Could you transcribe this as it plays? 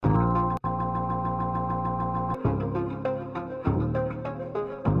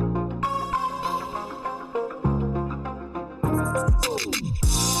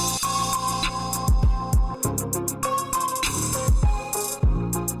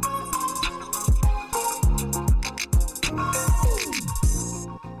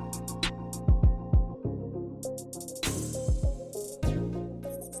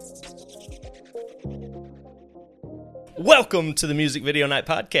Welcome to the Music Video Night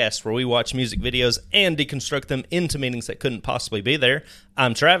Podcast, where we watch music videos and deconstruct them into meanings that couldn't possibly be there.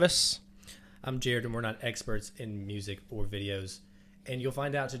 I'm Travis. I'm Jared, and we're not experts in music or videos. And you'll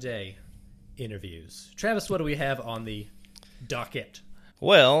find out today, interviews. Travis, what do we have on the docket?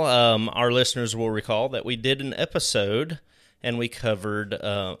 Well, our listeners will recall that we did an episode, and we covered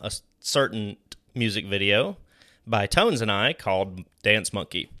a certain music video by Tones and I called Dance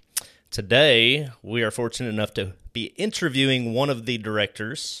Monkey. Today, we are fortunate enough to be interviewing one of the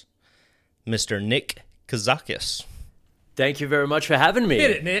directors, Mr. Nick Kozakis. Thank you very much for having me.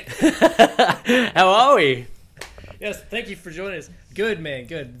 Hit it, Nick. How are we? Yes, thank you for joining us. Good, man,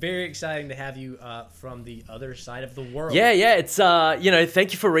 good. Very exciting to have you from the other side of the world. Yeah, it's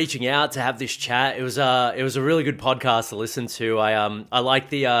thank you for reaching out to have this chat. It was a really good podcast to listen to. I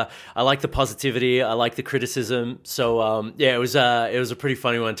like the positivity. I like the criticism. So it was a pretty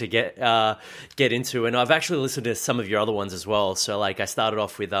funny one to get into. And I've actually listened to some of your other ones as well. So like I started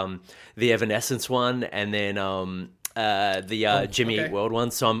off with the Evanescence one, and then Jimmy Eat World one.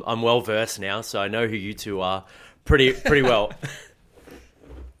 So I'm well versed now. So I know who you two are pretty well.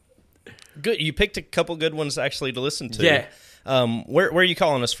 Good. You picked a couple good ones actually to listen to. Yeah. Where are you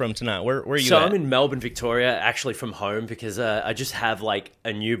calling us from tonight? Where are you So at? I'm in Melbourne, Victoria, actually from home, because I just have like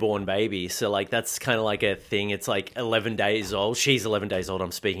a newborn baby. So like that's kind of like a thing. It's like 11 days old. She's 11 days old.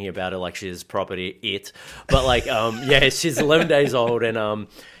 I'm speaking about her like she's property it. But like she's 11 days old, and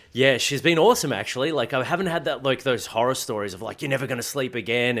she's been awesome actually. Like I haven't had that like those horror stories of like you're never going to sleep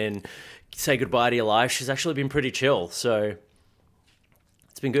again and say goodbye to your life. She's actually been pretty chill. So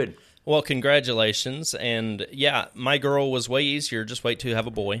it's been good. Well, congratulations. And yeah, my girl was way easier. Just wait till you have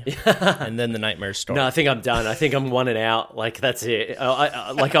a boy. And then the nightmares start. No, I think I'm done. I think I'm one and out. Like, that's it.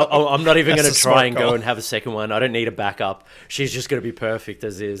 I'm not even going to try and go and have a second one. I don't need a backup. She's just going to be perfect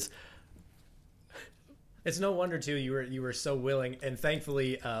as is. It's no wonder, too, you were so willing and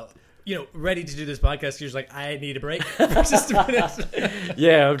thankfully ready to do this podcast. You're just like, I need a break for just a minute.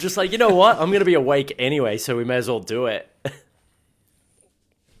 Yeah, I'm just like, you know what? I'm going to be awake anyway, so we may as well do it.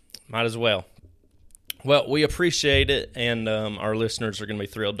 Might as well. Well, we appreciate it, and our listeners are going to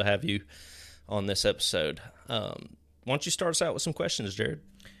be thrilled to have you on this episode. Why don't you start us out with some questions, Jared?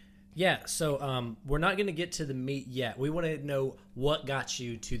 Yeah, so we're not going to get to the meat yet. We want to know what got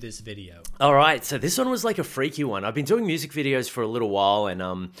you to this video. All right, so this one was like a freaky one. I've been doing music videos for a little while, and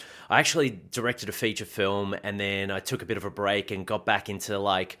I actually directed a feature film, and then I took a bit of a break and got back into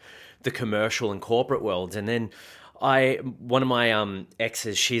like the commercial and corporate world, and then one of my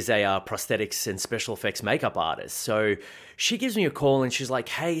exes, she's a prosthetics and special effects makeup artist. So she gives me a call and she's like,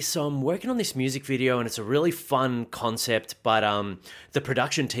 hey, so I'm working on this music video and it's a really fun concept, but the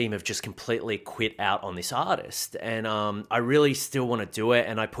production team have just completely quit out on this artist. And I really still want to do it,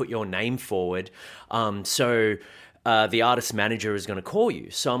 and I put your name forward. So the artist manager is going to call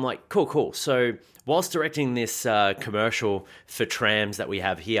you. So I'm like, cool. So whilst directing this commercial for trams that we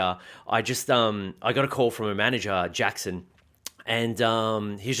have here, I got a call from a manager, Jackson,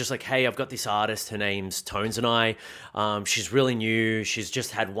 and he's just like, hey, I've got this artist. Her name's Tones and I. She's really new. She's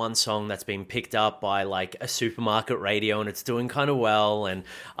just had one song that's been picked up by like a supermarket radio, and it's doing kind of well. And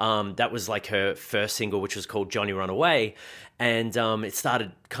that was like her first single, which was called Johnny Run Away. And it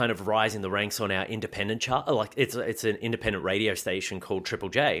started kind of rising the ranks on our independent chart. Like it's an independent radio station called Triple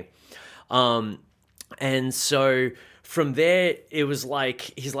J. And so from there, it was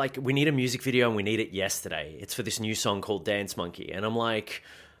like, he's like, we need a music video and we need it yesterday. It's for this new song called Dance Monkey. And I'm like,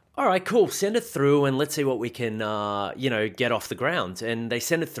 all right, cool. Send it through and let's see what we can, get off the ground. And they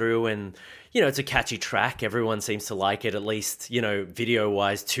send it through, and, it's a catchy track. Everyone seems to like it. At least,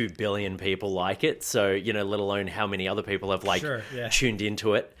 video-wise, 2 billion people like it. So, let alone how many other people have tuned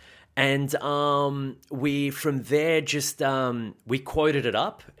into it. And we from there just we quoted it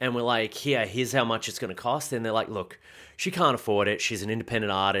up, and we're like, here's how much it's going to cost. And they're like, look, she can't afford it. She's an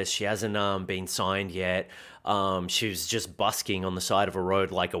independent artist. She hasn't been signed yet. She was just busking on the side of a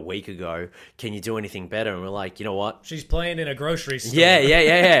road like a week ago. Can you do anything better? And we're like, you know what? She's playing in a grocery store.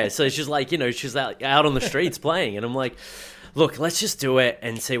 Yeah. So she's like, she's out on the streets playing. And I'm like, look, let's just do it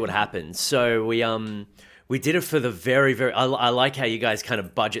and see what happens. So we did it for the very, very... I like how you guys kind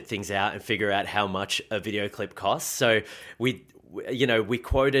of budget things out and figure out how much a video clip costs. So we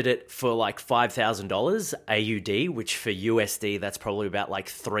quoted it for like $5,000 AUD, which for USD, that's probably about like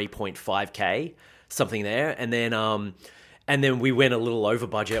 3.5K, something there. And then we went a little over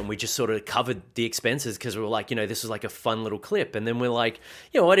budget, and we just sort of covered the expenses because we were like, this was like a fun little clip. And then we're like,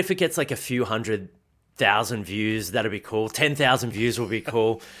 what if it gets like a few 100,000 views? That'd be cool. 10,000 views will be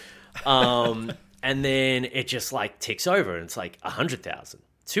cool. And then it just like ticks over, and it's like 100,000,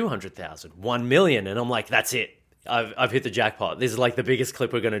 200,000, 1 million. And I'm like, that's it. I've hit the jackpot. This is like the biggest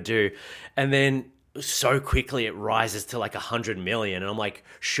clip we're going to do. And then so quickly it rises to like 100 million. And I'm like,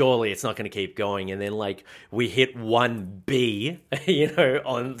 surely it's not going to keep going. And then like we hit 1B,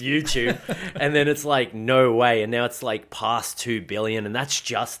 on YouTube. And then it's like, no way. And now it's like past 2 billion. And that's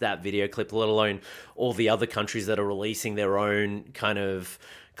just that video clip, let alone all the other countries that are releasing their own kind of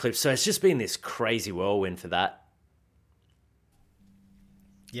clips. So it's just been this crazy whirlwind for that.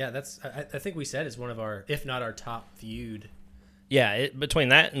 Yeah, I think we said it's one of our, if not our top viewed. Yeah, between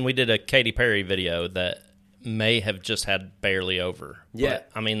that and we did a Katy Perry video that may have just had barely over. Yeah. But,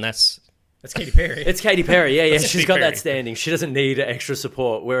 I mean, that's Katy Perry. It's Katy Perry, yeah. She's got Perry. that standing. She doesn't need extra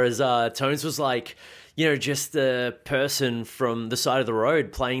support. Whereas Tones was like, just a person from the side of the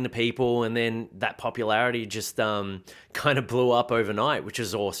road playing to people, and then that popularity just kind of blew up overnight, which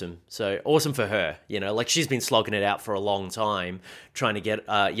is awesome. So awesome for her, like she's been slogging it out for a long time, trying to get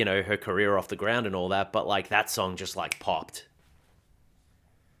her career off the ground and all that. But like that song just like popped.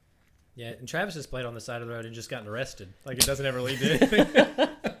 Yeah, and Travis has played on the side of the road and just gotten arrested. Like, it doesn't ever lead to anything.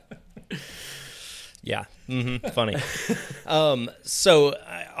 Yeah, funny. So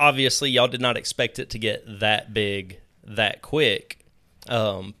obviously y'all did not expect it to get that big that quick.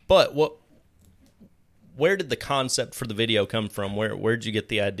 But where did the concept for the video come from? Where'd you get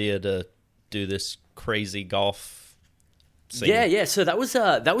the idea to do this crazy golf scene? Yeah. So that was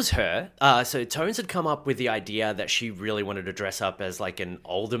her. So Tones had come up with the idea that she really wanted to dress up as like an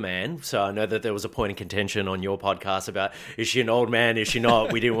older man. So I know that there was a point of contention on your podcast about, is she an old man? Is she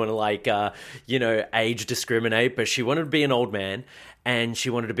not? We didn't want to like, age discriminate, but she wanted to be an old man. And she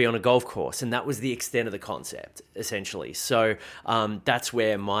wanted to be on a golf course, and that was the extent of the concept, essentially. So that's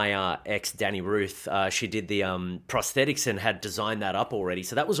where my ex, Danny Ruth, she did the prosthetics and had designed that up already.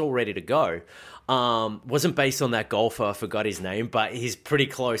 So that was all ready to go. Wasn't based on that golfer, I forgot his name, but he's pretty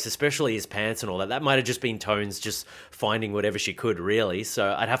close, especially his pants and all that. That might have just been Tones just finding whatever she could, really.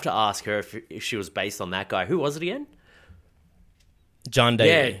 So I'd have to ask her if she was based on that guy. Who was it again? John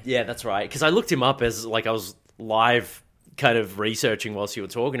Daly. Yeah, that's right. Because I looked him up as like I was live kind of researching whilst you were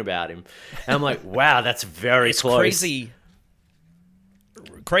talking about him, and I'm like, wow, that's very close.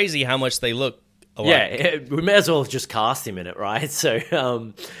 Crazy how much they look alike. Yeah, we may as well have just cast him in it, right? So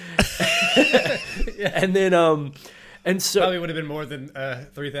and so Probably would have been more than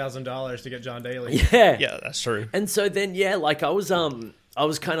 $3,000 to get John Daly. Yeah, that's true. And so then like I was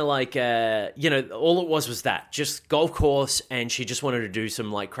kind of like all it was that just golf course, and she just wanted to do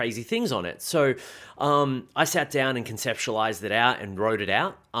some like crazy things on it. So I sat down and conceptualized it out and wrote it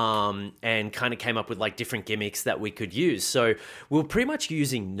out, and kind of came up with like different gimmicks that we could use. So we were pretty much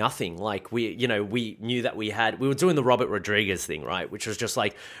using nothing. Like we knew that we were doing the Robert Rodriguez thing, right? Which was just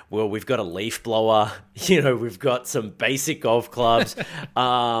like, well, we've got a leaf blower, we've got some basic golf clubs.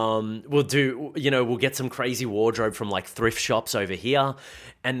 We'll get some crazy wardrobe from like thrift shops over here.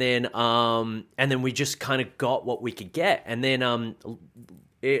 And then we just kind of got what we could get. And then,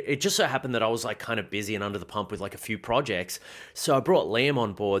 it just so happened that I was like kind of busy and under the pump with like a few projects. So I brought Liam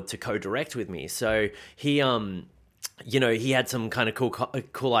on board to co-direct with me. So he had some kind of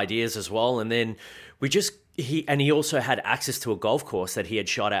cool ideas as well. And then he also had access to a golf course that he had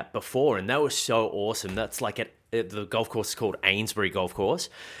shot at before. And that was so awesome. That's like the golf course is called Ainsbury Golf Course,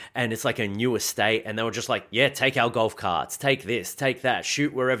 and it's like a new estate. And they were just like, yeah, take our golf carts, take this, take that,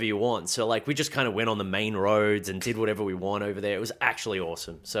 shoot wherever you want. So like we just kind of went on the main roads and did whatever we want over there. It was actually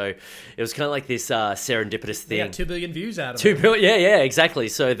awesome. So it was kind of like this serendipitous thing. They got 2 billion views out of it. 2 billion, yeah, exactly.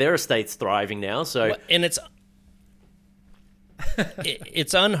 So their estate's thriving now. So and it's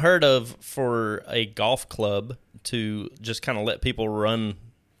unheard of for a golf club to just kind of let people run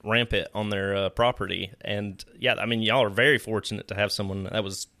rampant on their property. And yeah, I mean, y'all are very fortunate to have someone that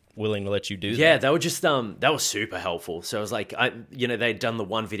was willing to let you do that. Yeah, they were just that was super helpful. So it was like, they'd done the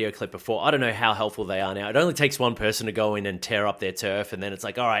one video clip before. I don't know how helpful they are now. It only takes one person to go in and tear up their turf, and then it's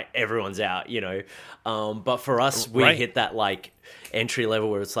like, all right, everyone's out, But for us, we hit that like entry level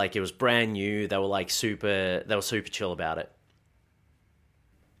where it's like it was brand new. They were super chill about it.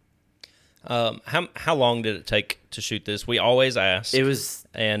 How long did it take to shoot this? We always ask.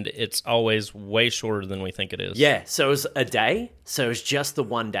 And it's always way shorter than we think it is. Yeah, so it was a day. So it was just the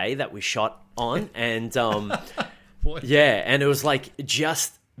one day that we shot on, and yeah, and it was like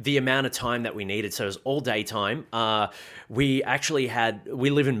just the amount of time that we needed. So it was all daytime. We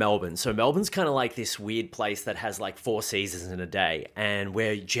live in Melbourne, so Melbourne's kind of like this weird place that has like 4 seasons in a day, and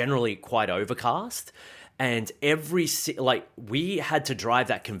we're generally quite overcast. And we had to drive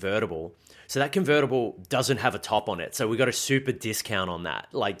that convertible. So that convertible doesn't have a top on it. So we got a super discount on that,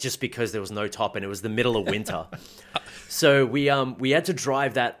 like just because there was no top and it was the middle of winter. So we had to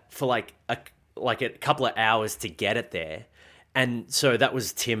drive that for like like a couple of hours to get it there. And so that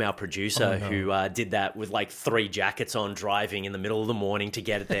was Tim, our producer, who did that with like 3 jackets on, driving in the middle of the morning to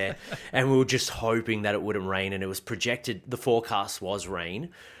get it there. And we were just hoping that it wouldn't rain, and it was projected, the forecast was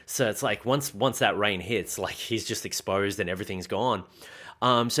rain. So it's like once that rain hits, like he's just exposed and everything's gone.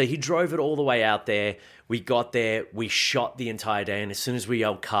 So he drove it all the way out there. We got there, we shot the entire day, and as soon as we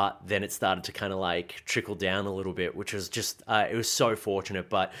yelled cut, then it started to kind of like trickle down a little bit, which was just, it was so fortunate.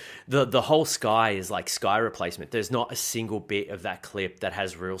 But the whole sky is like sky replacement. There's not a single bit of that clip that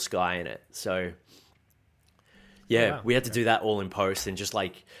has real sky in it. So yeah, we had to do that all in post and just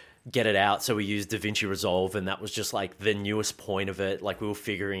like get it out. So we used DaVinci Resolve, and that was just like the newest point of it. Like we were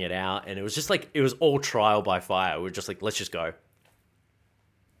figuring it out, and it was just like, it was all trial by fire. We were just like, let's just go.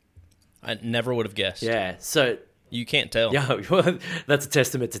 I never would have guessed. Yeah, so you can't tell. Yeah, well, that's a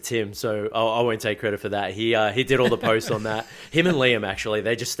testament to Tim. So I won't take credit for that. He did all the posts on that. Him and Liam, actually,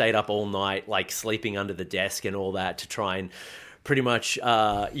 they just stayed up all night, like sleeping under the desk and all that, to try and pretty much,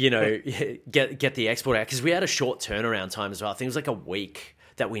 get the export out, because we had a short turnaround time as well. I think it was like a week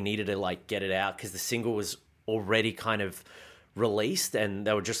that we needed to like get it out, because the single was already kind of released, and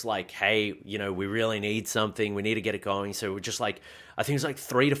they were just like, hey, we really need something, we need to get it going. So we're just like, I think it was like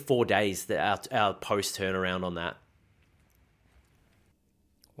 3 to 4 days that our post turnaround on that.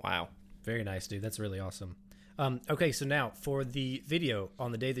 Wow, very nice, dude. That's really awesome. Okay, so now for the video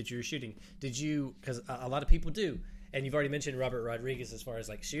on the day that you were shooting, did you, because a lot of people do, and you've already mentioned Robert Rodriguez as far as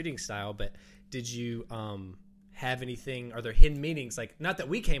like shooting style, but did you have anything, are there hidden meanings, like not that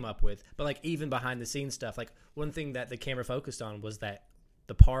we came up with, but like even behind the scenes stuff? Like one thing that the camera focused on was that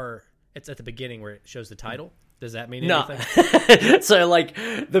the par, it's at the beginning where it shows the title. Does that mean anything? So like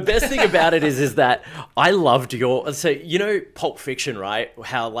the best thing about it is that I loved so Pulp Fiction, right?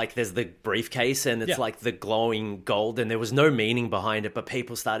 How like there's the briefcase and it's like the glowing gold, and there was no meaning behind it, but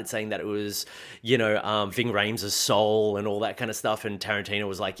people started saying that it was, Ving Rhames' soul and all that kind of stuff, and Tarantino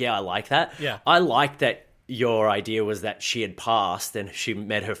was like, yeah, I like that. Yeah. I like that. Your idea was that she had passed and she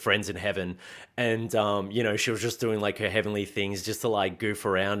met her friends in heaven, and she was just doing like her heavenly things just to like goof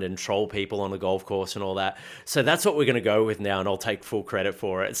around and troll people on the golf course and all that. So that's what we're going to go with now, and I'll take full credit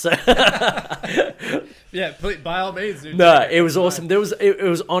for it. So yeah, by all means, dude. No, it was awesome. It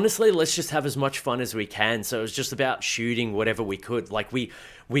was honestly, let's just have as much fun as we can. So it was just about shooting whatever we could. Like we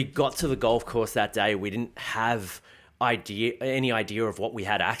got to the golf course that day, we didn't have any idea of what we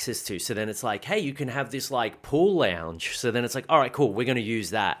had access to. So then it's like, hey, you can have this like pool lounge. So then it's like, all right, cool, we're going to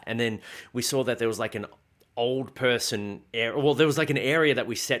use that. And then we saw that there was like an old person area. Well, there was like an area that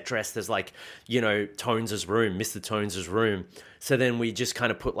we set dressed as like, Tones's room, Mr. Tones's room. So then we just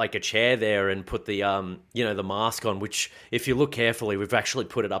kind of put like a chair there and put the, the mask on, which if you look carefully, we've actually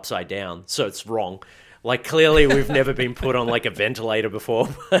put it upside down. So it's wrong. Like, clearly we've never been put on like a ventilator before.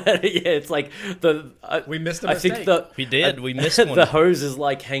 But yeah, it's like we missed a mistake. We missed one. The hose is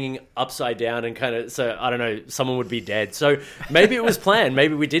like hanging upside down and kind of, so I don't know, someone would be dead. So maybe it was planned.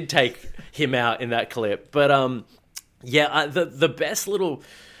 Maybe we did take him out in that clip. But the best little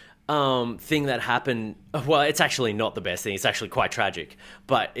thing that happened, well, it's actually not the best thing, it's actually quite tragic,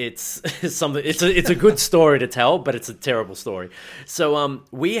 but it's something, it's a good story to tell, but it's a terrible story. So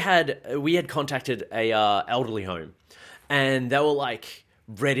we had contacted a elderly home, and they were like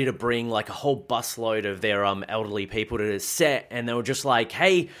ready to bring like a whole busload of their elderly people to the set, and they were just like,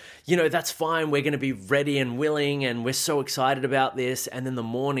 hey, that's fine, we're going to be ready and willing, and we're so excited about this. And then the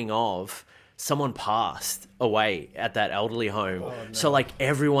morning of, someone passed away at that elderly home. Oh, no. So like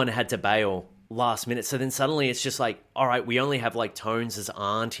everyone had to bail last minute. So then suddenly it's just like, all right, we only have like Tones'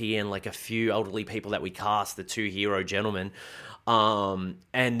 auntie and like a few elderly people that we cast, the 2 hero gentlemen. And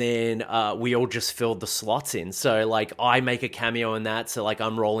then we all just filled the slots in. So like I make a cameo in that. So like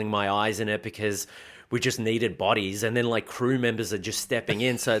I'm rolling my eyes in it because we just needed bodies. And then like crew members are just stepping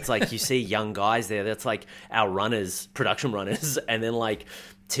in. So it's like you see young guys there. That's like our runners, production runners. And then like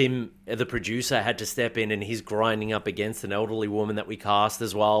Tim, the producer, had to step in, and he's grinding up against an elderly woman that we cast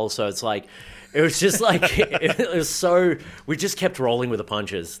as well. So it's like, it was just like, it was so, we just kept rolling with the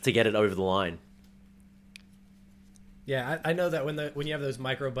punches to get it over the line. Yeah, I know that when you have those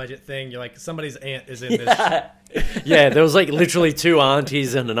micro budget thing, you're like, somebody's aunt is in this. Yeah, there was like literally 2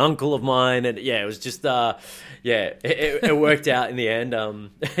 aunties and an uncle of mine, and yeah, it was just it worked out in the end.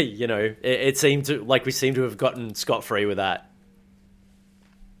 It seemed to, like, we seemed to have gotten scot-free with that.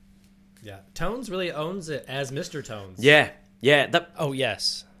 Yeah, Tones really owns it as Mr. Tones. Yeah. Oh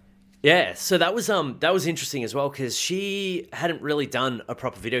yes. Yeah, so that was interesting as well, because she hadn't really done a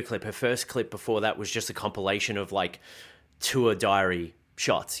proper video clip. Her first clip before that was just a compilation of like tour diary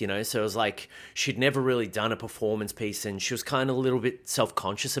shots, you know? So it was like she'd never really done a performance piece, and she was kind of a little bit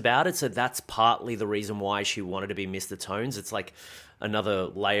self-conscious about it. So that's partly the reason why she wanted to be Mr. Tones. It's like another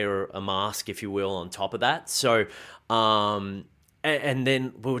layer, a mask, if you will, on top of that. So, and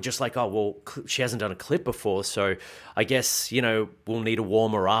then we were just like, oh, well, she hasn't done a clip before, so I guess, you know, we'll need to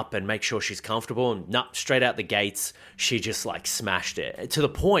warm her up and make sure she's comfortable. And straight out the gates, she just like smashed it to the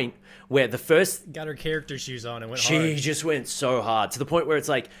point where the first... Got her character shoes on and went hard. She just went so hard to the point where it's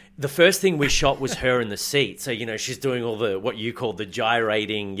like the first thing we shot was her in the seat. So, you know, she's doing all the, what you call the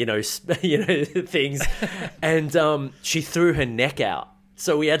gyrating, things. And she threw her neck out.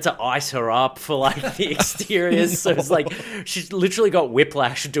 So we had to ice her up for like the exteriors. So it's like she's literally got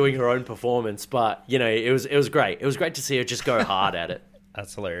whiplash doing her own performance. But you know, it was great. It was great to see her just go hard at it.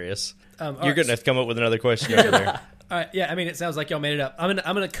 That's hilarious. You're gonna have to come up with another question over there. All right, yeah. I mean, it sounds like y'all made it up. I'm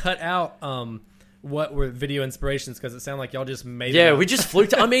gonna cut out what were video inspirations because it sounded like y'all just made it up. Yeah, we just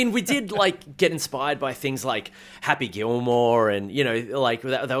fluked. I mean, we did like get inspired by things like Happy Gilmore, and you know, like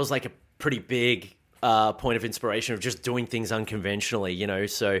that was like a pretty big point of inspiration of just doing things unconventionally, you know.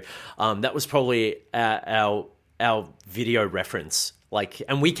 So that was probably our video reference. Like,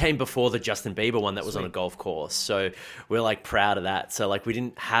 and we came before the Justin Bieber one that was on a golf course, so we're like proud of that. So like we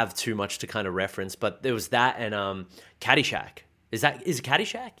didn't have too much to kind of reference, but there was that and Caddyshack. Is it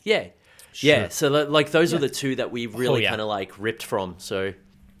Caddyshack? Yeah, sure. Yeah. So like those are the two that we really kind of like ripped from. So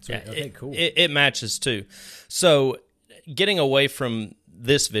yeah, okay, cool. It matches too. So getting away from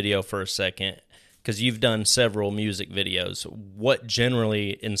this video for a second, because you've done several music videos, what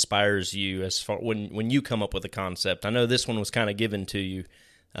generally inspires you as far when you come up with a concept? I know this one was kind of given to you,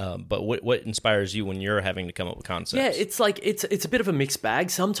 but what inspires you when you're having to come up with concepts? Yeah, it's like it's a bit of a mixed bag.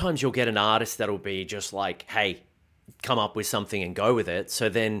 Sometimes you'll get an artist that'll be just like, hey, come up with something and go with it. So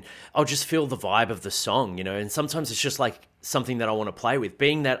then I'll just feel the vibe of the song, you know. And sometimes it's just like something that I want to play with.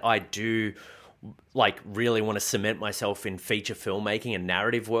 Being that I do like really want to cement myself in feature filmmaking and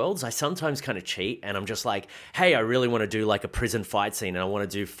narrative worlds, I sometimes kind of cheat and I'm just like, hey, I really want to do like a prison fight scene and I want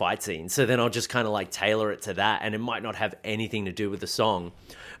to do fight scenes. So then I'll just kind of like tailor it to that, and it might not have anything to do with the song,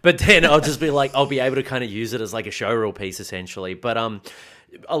 but then I'll just be like, I'll be able to kind of use it as like a showreel piece essentially. But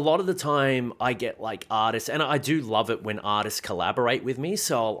a lot of the time I get like artists, and I do love it when artists collaborate with me.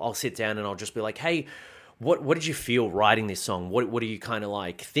 So I'll sit down and I'll just be like, hey, what did you feel writing this song? What are you kind of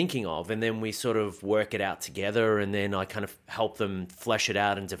like thinking of? And then we sort of work it out together, and then I kind of help them flesh it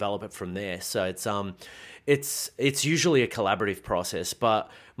out and develop it from there. So it's usually a collaborative process.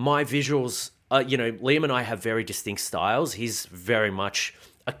 But my visuals, you know, Liam and I have very distinct styles. He's very much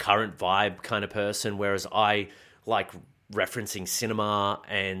a current vibe kind of person, whereas I like referencing cinema,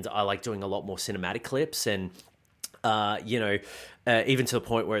 and I like doing a lot more cinematic clips, and you know, even to the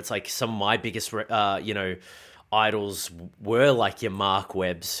point where it's like some of my biggest, you know, idols were like your Mark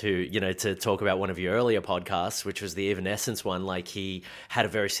Webbs, who, you know, to talk about one of your earlier podcasts, which was the Evanescence one, like he had a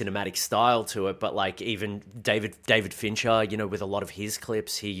very cinematic style to it. But like even David Fincher, you know, with a lot of his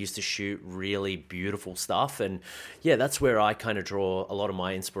clips, he used to shoot really beautiful stuff. And yeah, that's where I kind of draw a lot of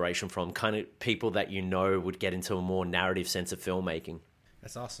my inspiration from, kind of people that, you know, would get into a more narrative sense of filmmaking.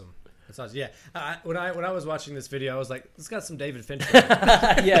 That's awesome. Yeah, when I was watching this video, I was like, it's got some David Fincher.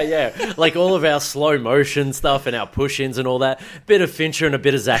 yeah. Like all of our slow motion stuff and our push-ins and all that. Bit of Fincher and a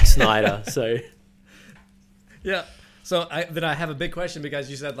bit of Zack Snyder. So yeah. So I have a big question, because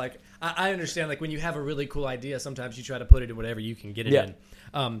you said like I understand like when you have a really cool idea, sometimes you try to put it in whatever you can get it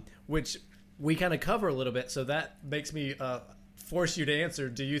in, which we kind of cover a little bit. So that makes me force you to answer.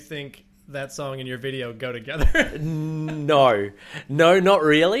 Do you think that song and your video go together? No, not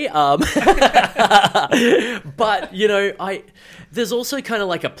really. But you know, there's also kind of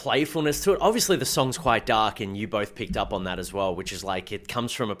like a playfulness to it. Obviously the song's quite dark, and you both picked up on that as well, which is like, it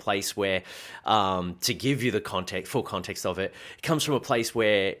comes from a place where, to give you the full context of it, it comes from a place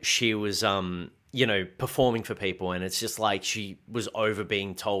where she was, you know, performing for people, and it's just like she was over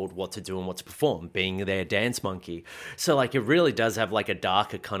being told what to do and what to perform, being their dance monkey. So like it really does have like a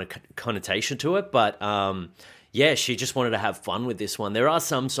darker kind of connotation to it. But yeah, she just wanted to have fun with this one. There are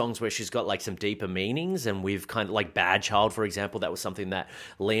some songs where she's got like some deeper meanings, and we've kind of like Bad Child, for example, that was something that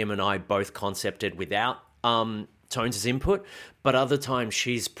Liam and I both concepted without Tones' input. But other times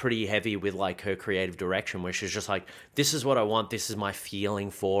she's pretty heavy with like her creative direction, where she's just like, this is what I want, this is my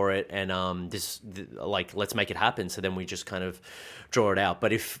feeling for it, and like, let's make it happen. So then we just kind of draw it out.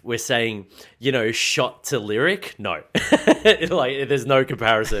 But if we're saying, you know, shot to lyric, no. Like there's no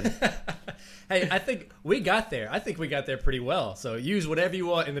comparison. Hey, I think we got there. I think we got there pretty well. So use whatever you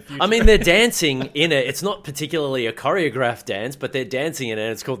want in the future. I mean, they're dancing in it. It's not particularly a choreographed dance, but they're dancing in it,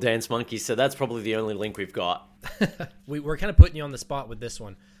 and it's called Dance Monkey. So that's probably the only link we've got. we're kind of putting you on the spot with this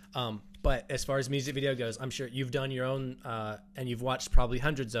one. But as far as music video goes, I'm sure you've done your own, and you've watched probably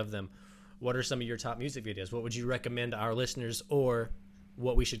hundreds of them. What are some of your top music videos? What would you recommend to our listeners, or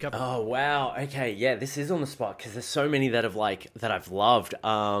what we should cover? Oh wow, okay, yeah, this is on the spot because there's so many that I've loved.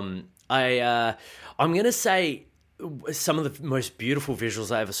 I'm gonna say some of the most beautiful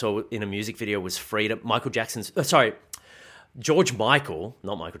visuals I ever saw in a music video was Freedom. George Michael,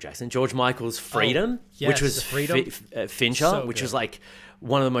 not Michael Jackson. George Michael's Freedom, yes, which was Freedom. Fincher, So which good. was like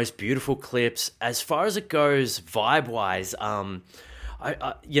one of the most beautiful clips as far as it goes vibe wise.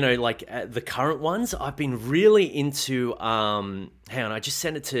 The current ones, I've been really into. Hang on, I just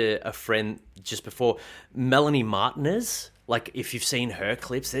sent it to a friend just before. Melanie Martinez. Like, if you've seen her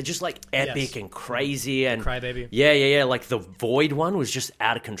clips, they're just like epic and crazy and Crybaby. Yeah. Like the Void one was just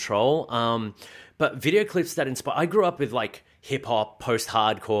out of control. But video clips that inspire. I grew up with like hip hop, post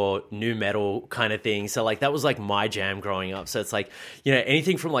hardcore, new metal kind of thing. So like that was like my jam growing up. So it's like,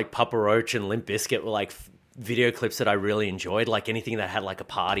 anything from like Papa Roach and Limp Bizkit were like video clips that I really enjoyed, like anything that had like a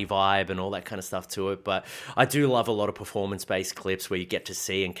party vibe and all that kind of stuff to it. But I do love a lot of performance-based clips where you get to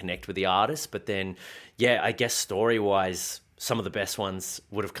see and connect with the artist. But then, yeah, I guess story-wise, some of the best ones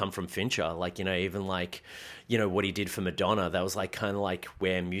would have come from Fincher. Like, even like, what he did for Madonna, that was like kind of like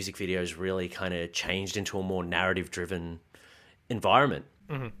where music videos really kind of changed into a more narrative-driven environment.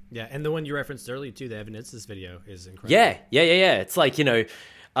 Mm-hmm. Yeah, and the one you referenced earlier too, the Evanescence video, is incredible. Yeah. It's like,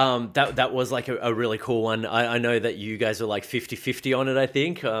 that was like a really cool one. I know that you guys were like 50-50 on it, I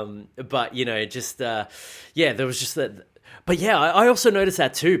think. But, there was just that. But yeah, I also noticed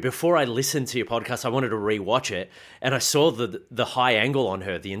that too. Before I listened to your podcast, I wanted to rewatch it, and I saw the high angle on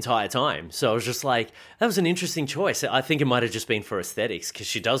her the entire time. So I was just like, that was an interesting choice. I think it might have just been for aesthetics because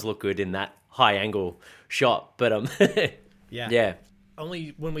she does look good in that high angle shot. But yeah.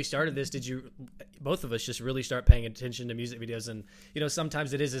 Only when we started this did you, both of us, just really start paying attention to music videos. And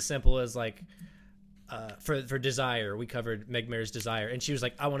sometimes it is as simple as like for Desire, we covered Meg Mayer's Desire, and she was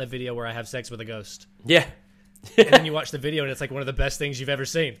like, I want a video where I have sex with a ghost. Yeah. And then you watch the video and it's like one of the best things you've ever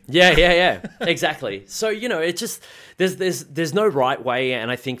seen. Yeah, exactly. So, it just, there's no right way. And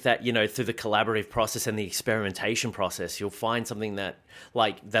I think that, through the collaborative process and the experimentation process, you'll find something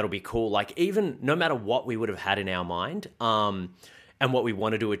that'll be cool. Like, even no matter what we would have had in our mind, and what we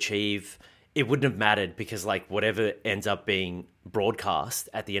wanted to achieve, it wouldn't have mattered because like whatever ends up being broadcast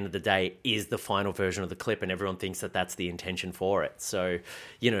at the end of the day is the final version of the clip, and everyone thinks that that's the intention for it. So,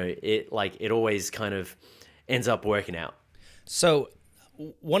 it always kind of ends up working out. So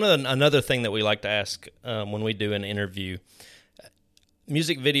another thing that we like to ask when we do an interview,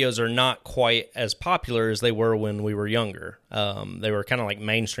 music videos are not quite as popular as they were when we were younger. They were kind of like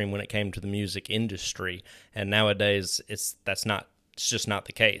mainstream when it came to the music industry, and nowadays it's just not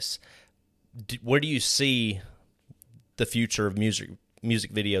the case. Where do you see the future of music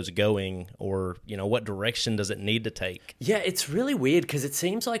videos going, or what direction does it need to take? Yeah, it's really weird because it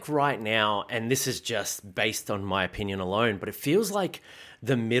seems like right now, and this is just based on my opinion alone, but it feels like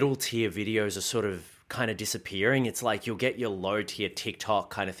the middle tier videos are sort of kind of disappearing. It's like you'll get your low tier TikTok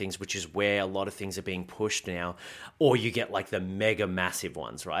kind of things, which is where a lot of things are being pushed now, or you get like the mega massive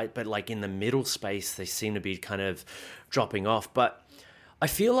ones, right? But like in the middle space, they seem to be kind of dropping off. But I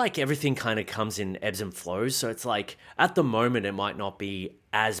feel like everything kind of comes in ebbs and flows. So it's like at the moment, it might not be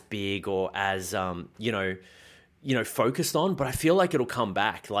as big or as, focused on, but I feel like it'll come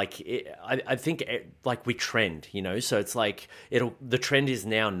back. Like I think like we trend, so it's like the trend is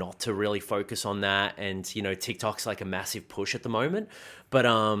now not to really focus on that. And, TikTok's like a massive push at the moment, but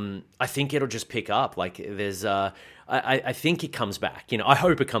I think it'll just pick up. Like there's, I think it comes back, I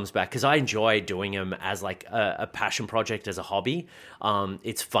hope it comes back because I enjoy doing them as like a passion project, as a hobby.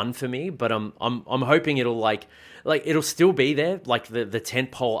 It's fun for me, but I'm hoping it'll like it'll still be there. Like the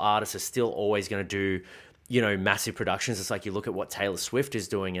tentpole artists are still always going to do, massive productions. It's like you look at what Taylor Swift is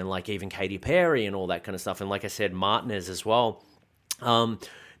doing, and like even Katy Perry and all that kind of stuff. And like I said, Martinez as well.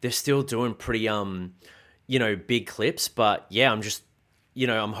 They're still doing pretty, big clips. But yeah, I'm just,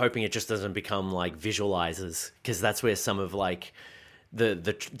 I'm hoping it just doesn't become like visualizers, because that's where some of like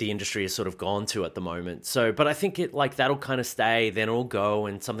the industry has sort of gone to at the moment. So, but I think it like that'll kind of stay, then it'll go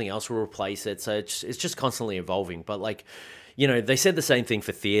and something else will replace it. So it's just constantly evolving. But like, they said the same thing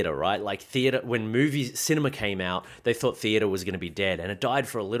for theater, right? Like theater, when cinema came out, they thought theater was going to be dead, and it died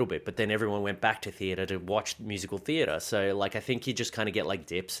for a little bit, but then everyone went back to theater to watch musical theater. So like, I think you just kind of get like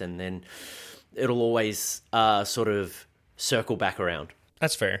dips, and then it'll always sort of circle back around.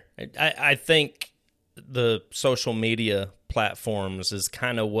 That's fair. I think the social media platforms is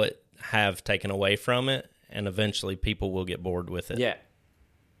kind of what have taken away from it, and eventually people will get bored with it. Yeah.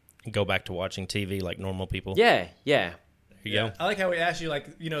 go back to watching TV like normal people. Yeah. There you go. I like how we asked you,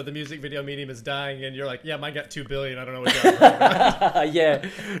 like, the music video medium is dying, and you're like, yeah, mine got 2 billion. I don't know what you're talking about. Yeah.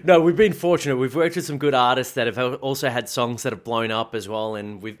 No, we've been fortunate. We've worked with some good artists that have also had songs that have blown up as well,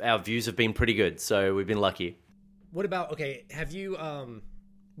 and our views have been pretty good, so we've been lucky. What about, have you,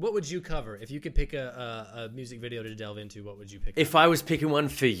 what would you cover? If you could pick a music video to delve into, what would you pick? If I was picking one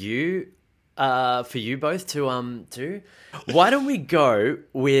for you both to do, why don't we go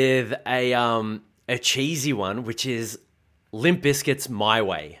with a cheesy one, which is Limp Bizkit's My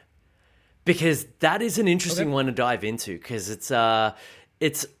Way, because that is an interesting one to dive into, because it's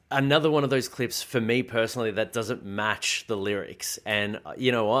another one of those clips for me personally that doesn't match the lyrics, and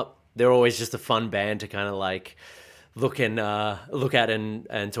you know what, they're always just a fun band to kind of like look at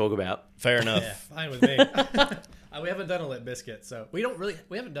and talk about. Fair enough. Yeah, fine with me. We haven't done a Limp Bizkit, so we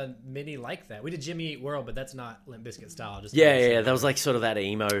haven't done many like that. We did Jimmy Eat World, but that's not Limp Bizkit style. Yeah, that was like sort of that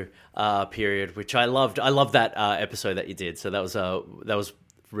emo period, which I loved. I loved that episode that you did. So that was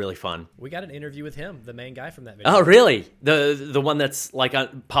really fun. We got an interview with him, the main guy from that video. Oh, really? The one that's like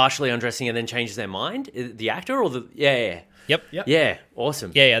partially undressing and then changes their mind? The actor or the yeah. Yep. Yeah,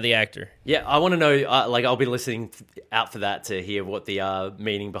 awesome. Yeah, the actor. Yeah, I want to know, I'll be listening out for that to hear what the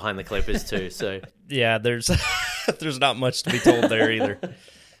meaning behind the clip is too, so. Yeah, there's not much to be told there either.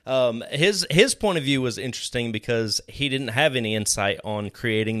 His point of view was interesting because he didn't have any insight on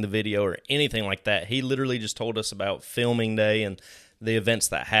creating the video or anything like that. He literally just told us about filming day and the events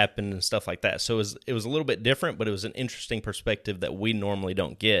that happened and stuff like that. So it was a little bit different, but it was an interesting perspective that we normally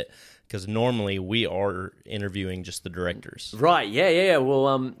don't get, because normally we are interviewing just the directors. Right, yeah.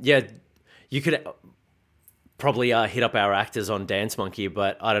 Well, you could probably hit up our actors on Dance Monkey,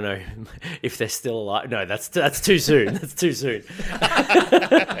 but I don't know if they're still alive. No, that's too soon. That's too soon.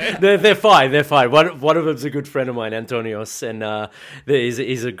 They're fine. One of them's a good friend of mine, Antonios, and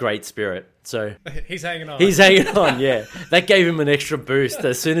he's a great spirit. So he's hanging on. Yeah. That gave him an extra boost.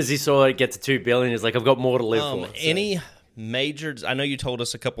 As soon as he saw it get to 2 billion, he's like, I've got more to live for. So. Any major, I know you told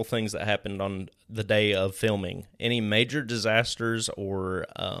us a couple things that happened on the day of filming. Any major disasters or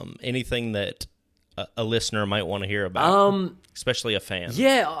anything that a listener might want to hear about, especially a fan?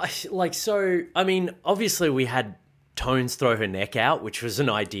 Yeah, obviously we had Tones throw her neck out, which wasn't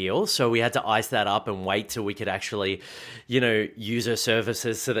ideal, so we had to ice that up and wait till we could actually, use her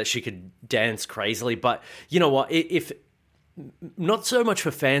services so that she could dance crazily. But you know what, if not so much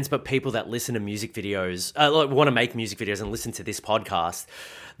for fans, but people that listen to music videos, want to make music videos and listen to this podcast,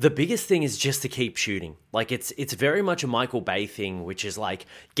 the biggest thing is just to keep shooting. Like it's very much a Michael Bay thing, which is like,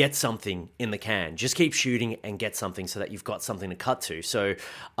 get something in the can, just keep shooting and get something so that you've got something to cut to. So,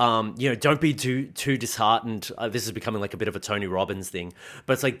 don't be too disheartened. This is becoming like a bit of a Tony Robbins thing,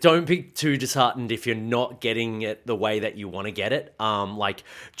 but it's like, don't be too disheartened if you're not getting it the way that you want to get it.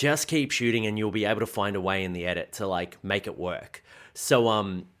 Just keep shooting and you'll be able to find a way in the edit to like make it work.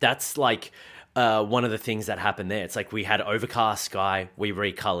 So, that's like, one of the things that happened there. It's like we had overcast sky, we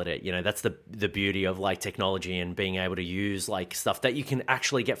recolored it. That's the beauty of like technology and being able to use like stuff that you can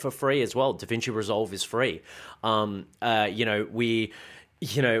actually get for free as well. DaVinci Resolve is free. What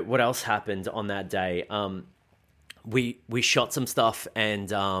else happened on that day? We shot some stuff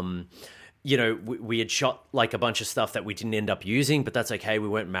and we had shot like a bunch of stuff that we didn't end up using, but that's okay. We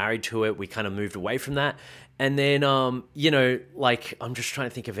weren't married to it. We kind of moved away from that. And then, I'm just trying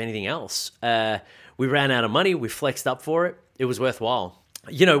to think of anything else. We ran out of money. We flexed up for it. It was worthwhile.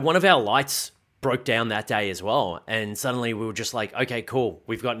 One of our lights broke down that day as well. And suddenly we were just like, okay, cool.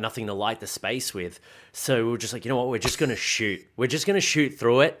 We've got nothing to light the space with. So we were just like, you know what? We're just going to shoot. We're just going to shoot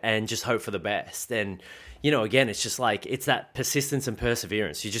through it and just hope for the best. And, again, it's just like, it's that persistence and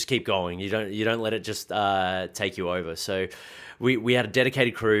perseverance. You just keep going. You don't let it just take you over. So we had a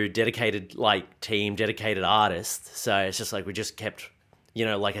dedicated crew, dedicated like team, dedicated artists. So it's just like we just kept,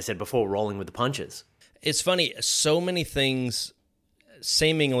 like I said before, rolling with the punches. It's funny. So many things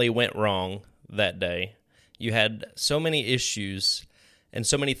seemingly went wrong that day. You had so many issues and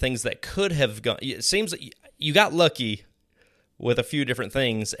so many things that could have gone. It seems that you got lucky with a few different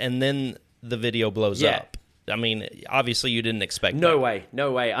things, and then the video blows up. I mean, obviously you didn't expect that.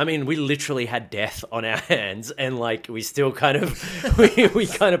 No way. I mean, we literally had death on our hands, and like we still kind of we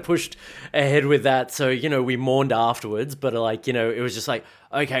kind of pushed ahead with that. So, we mourned afterwards, but like, it was just like,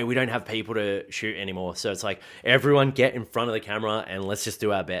 okay, we don't have people to shoot anymore. So it's like, everyone get in front of the camera and let's just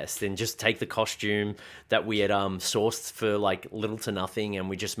do our best and just take the costume that we had sourced for like little to nothing, and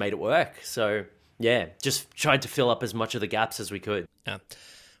we just made it work. So, yeah, just tried to fill up as much of the gaps as we could. Yeah.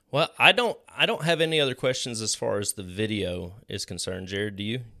 Well, I don't have any other questions as far as the video is concerned. Jared, do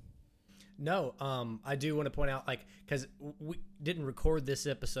you? No, I do want to point out, like, because we didn't record this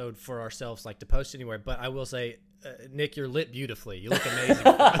episode for ourselves, like, to post anywhere, but I will say, Nick, you're lit beautifully. You look amazing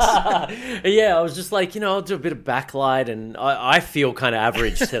for us. Yeah, I was just like, I'll do a bit of backlight, and I feel kind of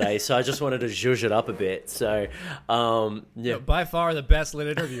average today, so I just wanted to zhuzh it up a bit. So, yeah. By far the best lit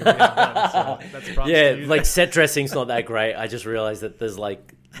interview we have done, so that's a problem. Yeah, like, set dressing's not that great. I just realized that there's,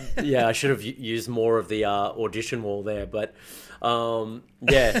 like, yeah, I should have used more of the audition wall there, but...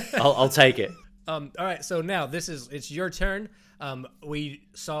 yeah, I'll take it. All right, so now it's your turn. We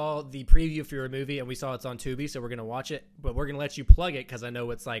saw the preview for your movie, and we saw it's on Tubi, so we're gonna watch it. But we're gonna let you plug it because I know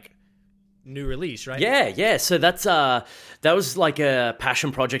it's like new release, right? Yeah. So that was like a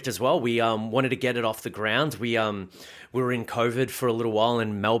passion project as well. We wanted to get it off the ground. We were in COVID for a little while,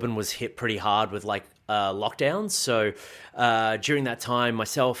 and Melbourne was hit pretty hard with like lockdowns. So during that time,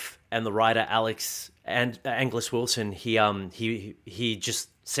 myself and the writer Alex and Angus Wilson, he just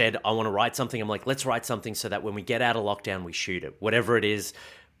said, I want to write something. I'm like, let's write something so that when we get out of lockdown, we shoot it. Whatever it is,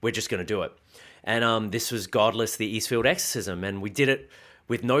 we're just going to do it. And this was Godless, the Eastfield Exorcism. And we did it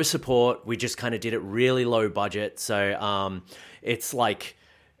with no support. We just kind of did it really low budget. So it's like...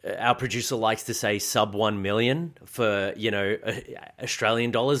 our producer likes to say sub 1 million for,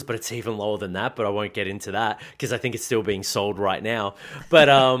 Australian dollars, but it's even lower than that. But I won't get into that because I think it's still being sold right now. But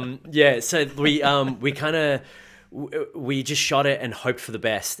yeah, so we just shot it and hoped for the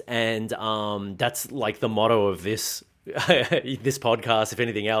best. And that's like the motto of this this podcast, if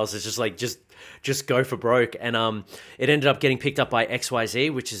anything else, is just like, just go for broke. And it ended up getting picked up by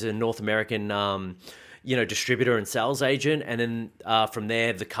XYZ, which is a North American distributor and sales agent. And then from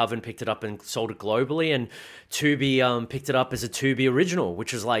there, The Coven picked it up and sold it globally. And Tubi picked it up as a Tubi original,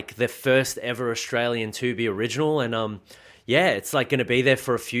 which was like the first ever Australian Tubi original. And yeah, it's like going to be there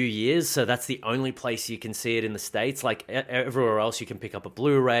for a few years. So that's the only place you can see it in the States. Like everywhere else, you can pick up a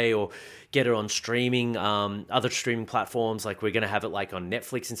Blu-ray or get it on streaming, other streaming platforms. Like we're going to have it like on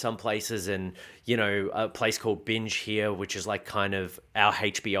Netflix in some places, and, a place called Binge here, which is like kind of our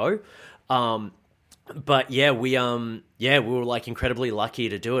HBO. But yeah, we were like incredibly lucky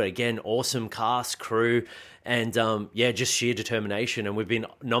to do it. Again, awesome cast, crew, and just sheer determination. And we've been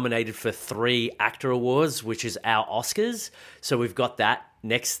nominated for 3 actor awards, which is our Oscars. So we've got that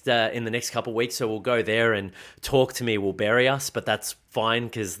next in the next couple of weeks. So we'll go there, and Talk to Me will bury us, but that's fine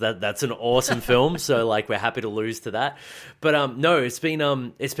because that's an awesome film. So like we're happy to lose to that. But no, it's been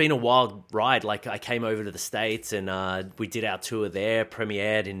a wild ride. Like I came over to the States, and we did our tour there,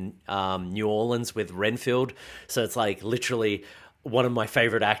 premiered in New Orleans with Renfield. So it's like literally one of my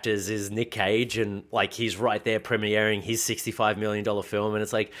favorite actors is Nick Cage, and like he's right there premiering his $65 million film, and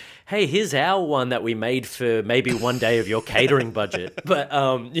it's like, hey, here's our one that we made for maybe one day of your catering budget. But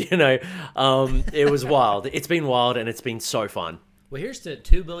it was wild. It's been wild, and it's been so fun. Well, here's to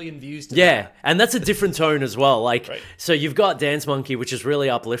 2 billion views. Yeah, and that's a different tone as well. Like, right. So you've got Dance Monkey, which is really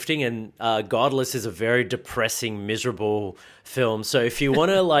uplifting, and Godless is a very depressing, miserable film. So if you want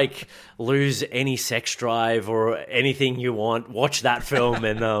to like lose any sex drive or anything you want, watch that film,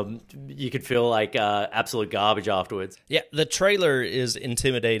 and you could feel like absolute garbage afterwards. Yeah, the trailer is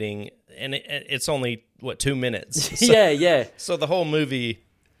intimidating, and it's only 2 minutes. So, yeah. So the whole movie,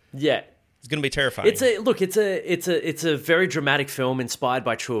 it's going to be terrifying. It's a very dramatic film inspired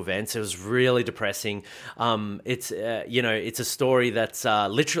by true events. It was really depressing. It's a story that's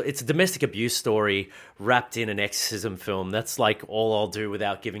literally, it's a domestic abuse story wrapped in an exorcism film. That's like all I'll do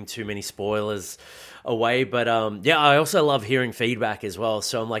without giving too many spoilers away. But I also love hearing feedback as well.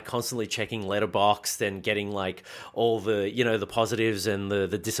 So I'm like constantly checking Letterboxd and getting like all the, the positives and the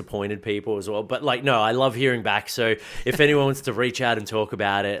disappointed people as well. But like, no, I love hearing back. So if anyone wants to reach out and talk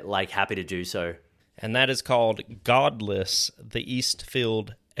about it, like happy to do so. And that is called Godless, the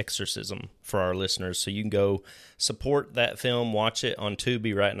Eastfield Exorcism for our listeners. So you can go support that film, watch it on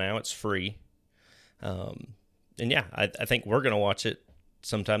Tubi right now. It's free. And yeah, I think we're going to watch it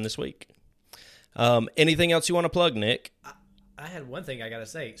sometime this week. Anything else you want to plug, Nick? I had one thing I gotta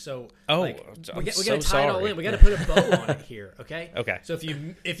say. So, we gotta tie it all in. We gotta put a bow on it here, okay? Okay. So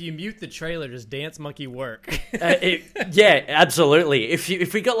if you mute the trailer, does Dance Monkey work? Yeah, absolutely.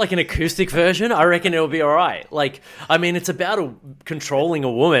 If we got like an acoustic version, I reckon it'll be all right. Like, I mean, it's about controlling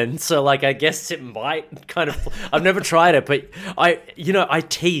a woman, so like I guess it might kind of. I've never tried it, but I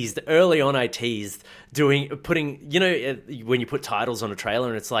teased early on. Putting when you put titles on a trailer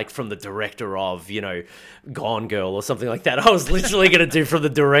and it's like from the director of Gone Girl or something like that. I was literally gonna do from the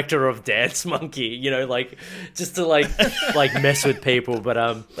director of Dance Monkey, like just to like mess with people. But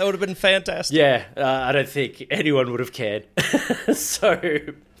that would have been fantastic. Yeah, I don't think anyone would have cared. So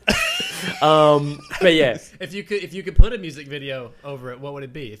But yeah. If you could put a music video over it, what would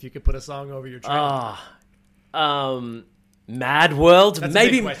it be? If you could put a song over your trailer? Mad World, That's a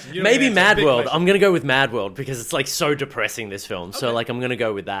maybe big question. You don't maybe answer. Mad Big World. question. I'm gonna go with Mad World because it's like so depressing, this film. So Okay. like I'm gonna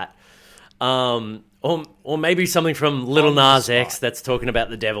go with that. Or maybe something from Little On the Nas X that's talking about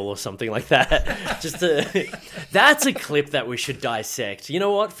the devil or something like that. That's a clip that we should dissect. You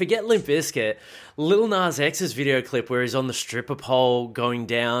know what? Forget Limp Bizkit. Little Nas X's video clip where he's on the stripper pole going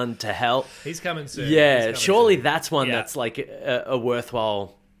down to hell. He's coming soon. Yeah, He's coming surely soon. that's one Yeah. that's like a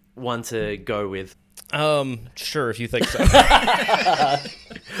worthwhile one to go with. Sure, if you think so.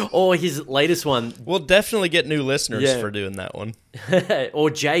 Or his latest one, We'll definitely get new listeners Yeah. for doing that one. or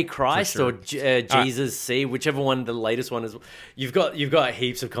J Christ, For or Jesus C, whichever one the latest one is. You've got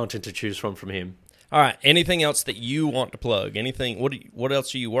heaps of content to choose from him. All right. Anything else that you want to plug? Anything? What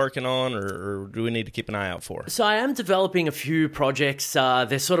else are you working on, or do we need to keep an eye out for? So I am developing a few projects.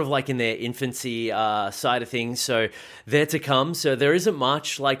 They're sort of like in their infancy side of things, so they're to come. So there isn't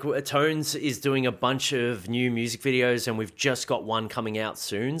much. Like Tones is doing a bunch of new music videos, and we've just got one coming out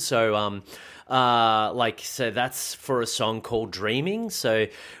soon. So so that's for a song called Dreaming. So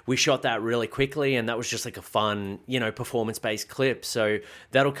we shot that really quickly, and that was just like a fun, performance-based clip. So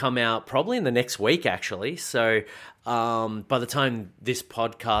that'll come out probably in the next week, actually. So by the time this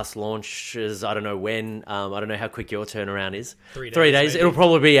podcast launches, I don't know when, I don't know how quick your turnaround is. 3 days. 3 days. Maybe. It'll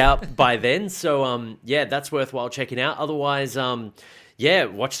probably be out by then. So that's worthwhile checking out. Otherwise,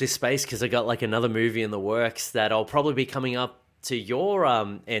 watch this space because I got like another movie in the works that I'll probably be coming up to your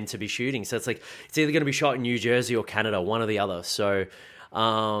end to be shooting. So it's either going to be shot in New Jersey or Canada, one or the other. So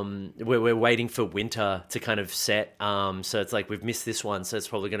we're waiting for winter to kind of set. So it's like we've missed this one, so it's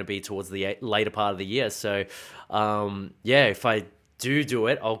probably going to be towards the later part of the year. So if I do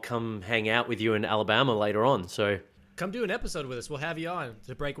it, I'll come hang out with you in Alabama later on. So Come do an episode with us. We'll have you on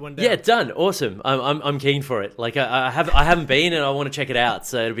to break one down. yeah, done. Awesome. I'm keen for it. Like I haven't been, and I want to check it out.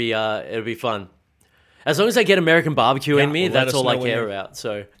 So it'll be fun. As long as I get American barbecue in me, well, let that's us all I know when care you're- about.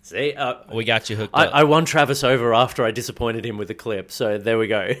 So, see, We got you hooked up. I won Travis over after I disappointed him with the clip. So there we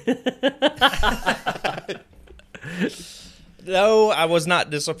go. No, I was not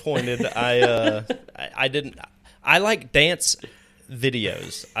disappointed. I didn't. I like dance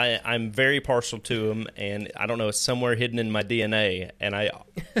videos. I'm very partial to them, and I don't know, it's somewhere hidden in my DNA, and I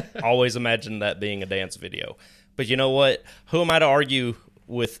always imagined that being a dance video. But you know what? Who am I to argue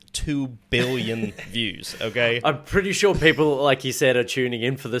with 2 billion views, okay? I'm pretty sure people, like you said, are tuning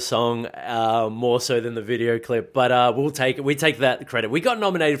in for the song more so than the video clip. But we'll take it. We take that credit. We got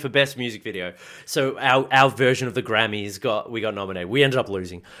nominated for best music video, so our version of the Grammys we got nominated. We ended up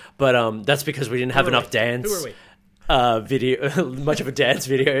losing, but that's because we didn't have enough dance. Who are we? Video, much of a dance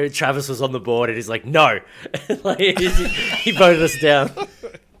video. Travis was on the board, and he's like, "No," like, he voted us down.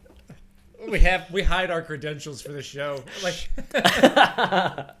 We hide our credentials for the show. Like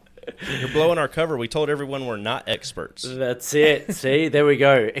You're blowing our cover. We told everyone we're not experts. That's it. See, there we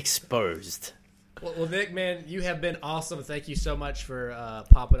go. Exposed. well, Nick, man, you have been awesome. Thank you so much for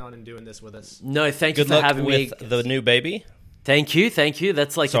popping on and doing this with us. No, thank you Good for luck having me. with the new baby. Thank you.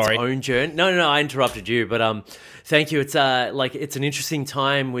 That's like Sorry. its own journey. No, I interrupted you, but thank you. It's it's an interesting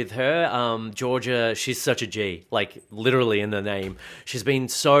time with her. Georgia, she's such a G, like literally in the name. She's been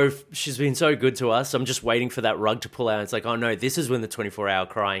so good to us. I'm just waiting for that rug to pull out. It's like, oh no, this is when the 24-hour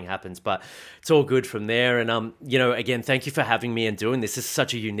crying happens, but it's all good from there. And again, thank you for having me and doing this. This is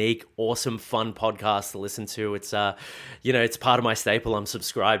such a unique, awesome, fun podcast to listen to. It's it's part of my staple. I'm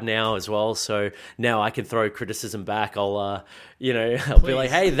subscribed now as well, so now I can throw criticism back. I'll be like,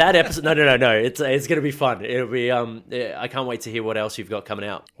 hey, that episode. No. It's gonna be fun. It'll be. I can't wait to hear what else you've got coming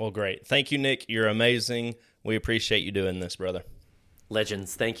out. Well, great. Thank you, Nick. You're amazing. We appreciate you doing this, brother.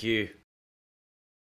 Legends. Thank you.